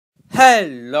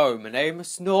Hello, my name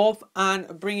is North and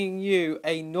I'm bringing you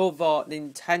another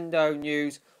Nintendo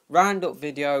news roundup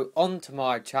video onto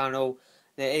my channel.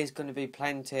 There is going to be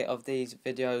plenty of these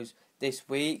videos this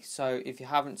week, so if you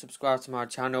haven't subscribed to my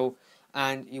channel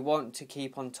and you want to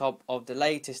keep on top of the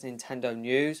latest Nintendo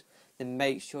news, then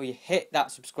make sure you hit that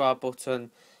subscribe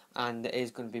button, and there is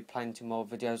going to be plenty more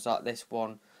videos like this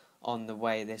one on the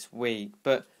way this week.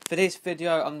 But for this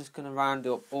video, I'm just going to round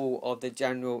up all of the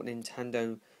general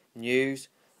Nintendo news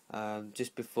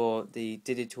just before the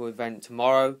digital event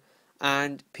tomorrow.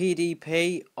 And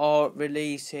PDP are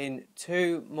releasing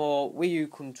two more Wii U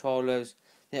controllers.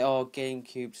 They are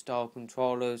GameCube style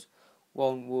controllers.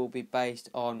 One will be based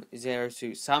on Zero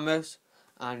Suit Samus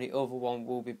and the other one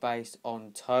will be based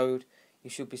on Toad. You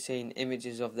should be seeing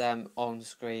images of them on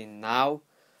screen now.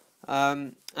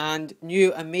 And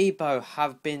new Amiibo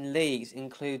have been leaked,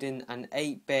 including an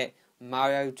 8-bit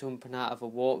Mario jumping out of a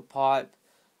water pipe.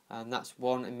 That's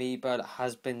one Amiibo that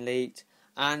has been leaked.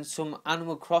 And some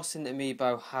Animal Crossing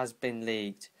Amiibo has been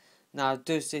leaked. Now,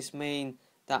 does this mean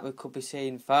that we could be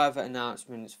seeing further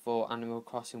announcements for Animal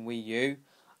Crossing Wii U?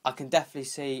 I can definitely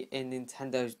see in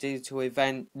Nintendo's digital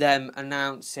event them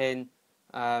announcing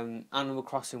Animal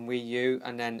Crossing Wii U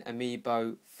and then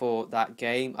Amiibo for that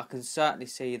game. I can certainly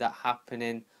see that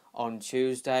happening on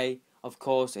Tuesday. Of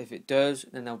course, if it does,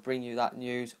 then I'll bring you that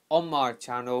news on my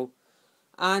channel.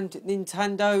 And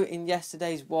Nintendo, in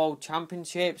yesterday's World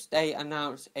Championships, they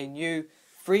announced a new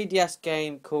 3DS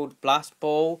game called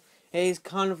Blastball. It is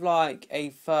kind of like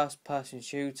a first-person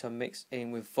shooter mixed in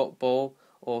with football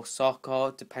or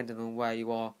soccer, depending on where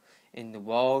you are in the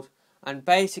world. And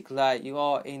basically, you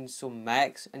are in some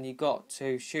mechs and you got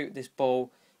to shoot this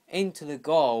ball into the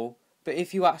goal. But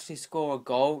if you actually score a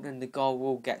goal, then the goal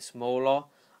will get smaller.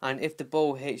 And if the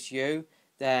ball hits you,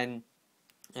 then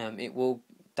it will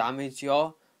damage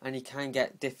you, and you can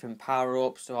get different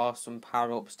power-ups. There are some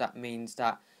power-ups that means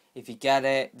that if you get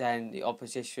it, then the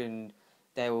opposition,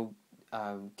 they will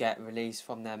get released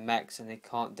from their mechs and they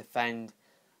can't defend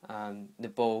the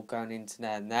ball going into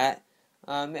their net.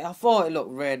 I thought it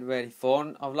looked really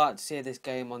fun. I'd like to see this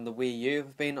game on the Wii U, if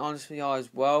I've been honest with you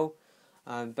as well.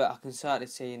 But I can certainly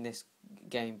see in this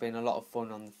game being a lot of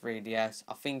fun on the 3DS.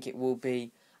 I think it will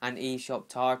be an eShop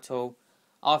title.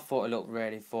 I thought it looked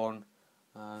really fun.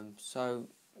 So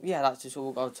yeah, that's just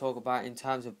all I'll talk about in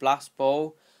terms of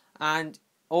Blastball. And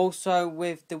also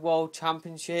with the World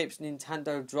Championships,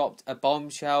 Nintendo dropped a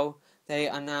bombshell. They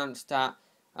announced that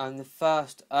the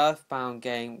first Earthbound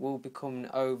game will be coming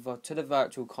over to the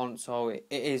Virtual Console. It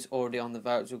is already on the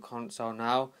Virtual Console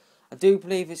now. I do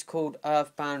believe it's called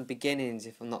Earthbound Beginnings,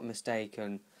 if I'm not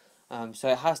mistaken. So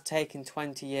it has taken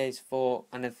 20 years for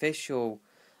an official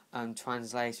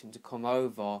translation to come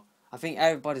over. I think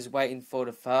everybody's waiting for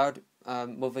the third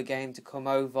Mother game to come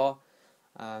over,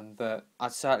 but I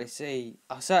certainly see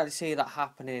that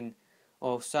happening,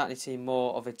 or certainly see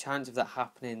more of a chance of that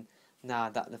happening now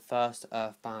that the first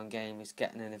Earthbound game is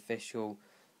getting an official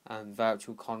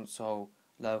Virtual Console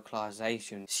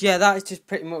localization. So yeah, that is just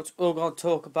pretty much all I'm going to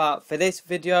talk about for this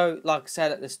video. Like I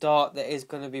said at the start, there is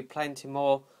going to be plenty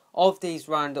more of these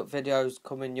roundup videos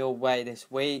coming your way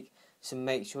this week, so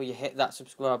make sure you hit that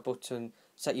subscribe button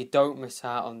so that you don't miss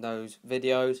out on those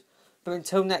videos. But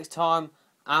until next time,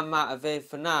 I'm out of here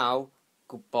for now.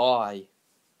 Goodbye.